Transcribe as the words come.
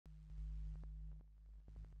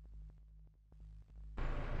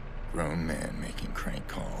Grown man making crank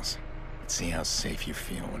calls. Let's see how safe you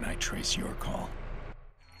feel when I trace your call.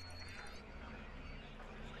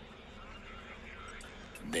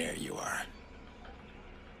 There you are.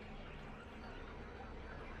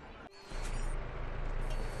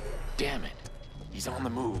 Damn it. He's on the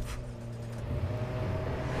move.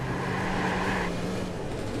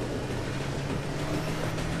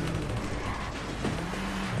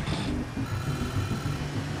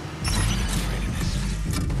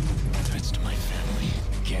 Threats to my family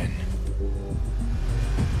again.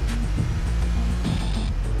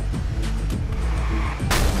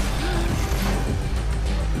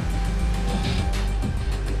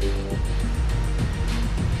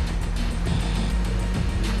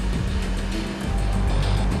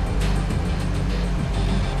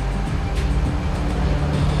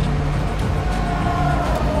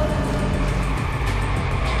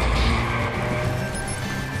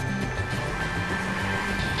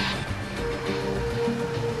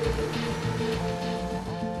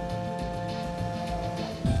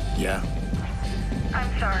 Yeah?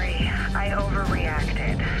 I'm sorry. I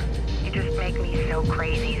overreacted. You just make me so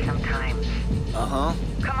crazy sometimes. Uh-huh.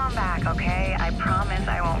 Come on back, okay? I promise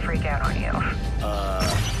I won't freak out on you.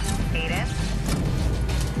 Aiden?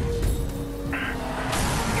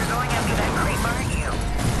 You're going after that creep, aren't you?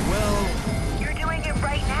 Well... You're doing it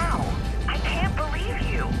right now. I can't believe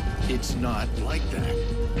you. It's not like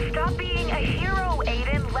that. Stop being a hero,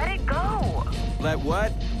 Aiden. Let it go. Let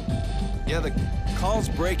what? Yeah, the call's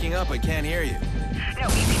breaking up. I can't hear you. No,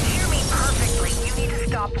 you can hear me perfectly. You need to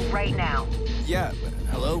stop right now. Yeah,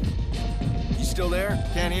 hello? You still there?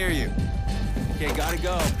 Can't hear you. Okay, gotta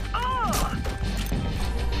go. Ugh!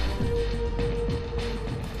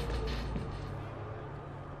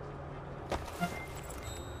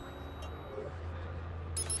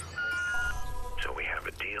 So we have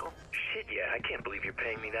a deal? Shit, yeah, I can't believe you're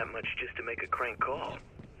paying me that much just to make a crank call.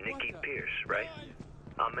 Nikki Pierce, right?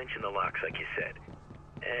 I'll mention the locks like you said.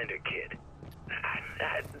 And her kid.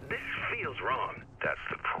 This feels wrong. That's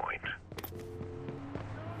the point.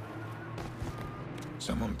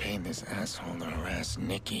 Someone paid this asshole to harass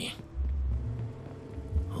Nikki.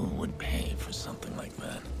 Who would pay for something like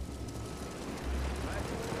that?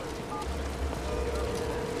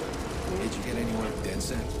 Did you get anywhere with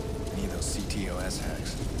Denson? Any of those CTOS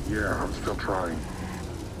hacks? Yeah, I'm still trying.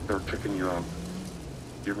 They're checking you out.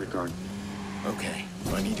 Give me time. Okay,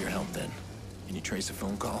 well, I need your help then. Can you trace a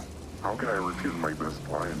phone call? How can I refuse my best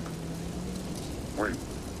client? Wait,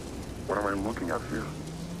 what am I looking at here?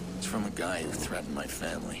 It's from a guy who threatened my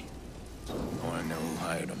family. I want to know who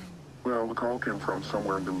hired him. Well, the call came from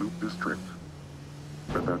somewhere in the Loop District.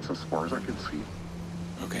 But that's as far as I can see.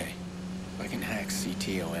 Okay, if I can hack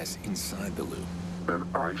CTOS inside the loop. Then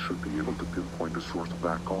I should be able to pinpoint the source of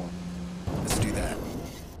that call. Let's do that.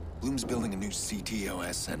 Bloom's building a new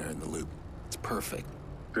CTOS center in the loop. It's perfect.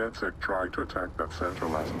 DedSec tried to attack that center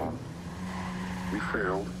last month. We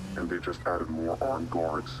failed, and they just added more armed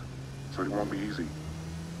guards. So it won't be easy.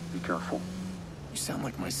 Be careful. You sound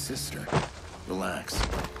like my sister. Relax.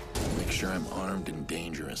 Make sure I'm armed and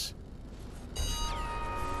dangerous.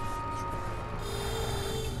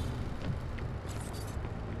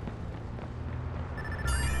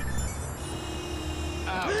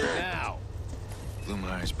 Out now! Bloom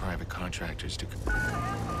hires private contractors to...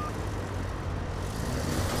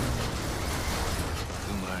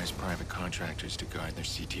 guard their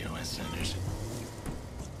CTOS centers.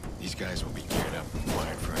 These guys will be geared up and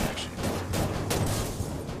wired for action.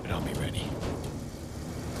 But I'll be ready.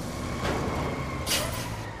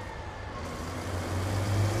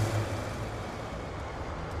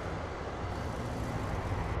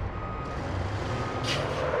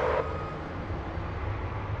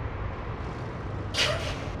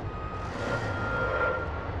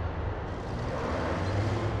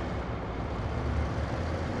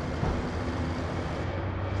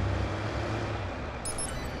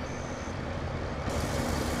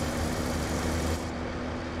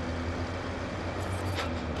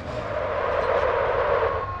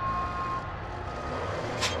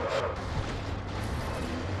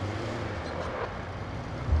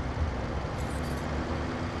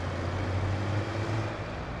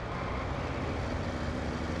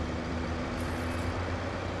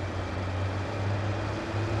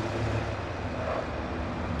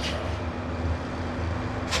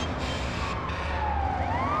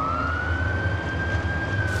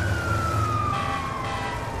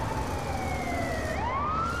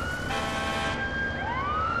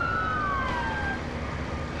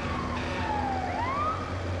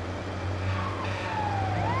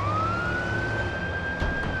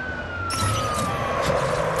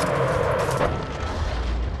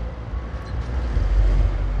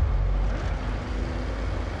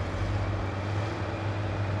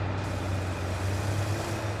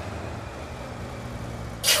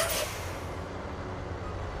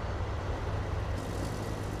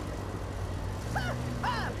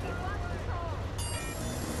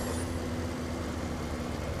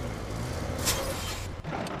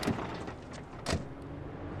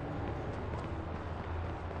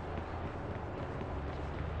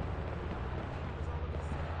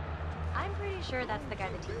 pretty sure that's the guy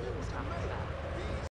the TV was talking about.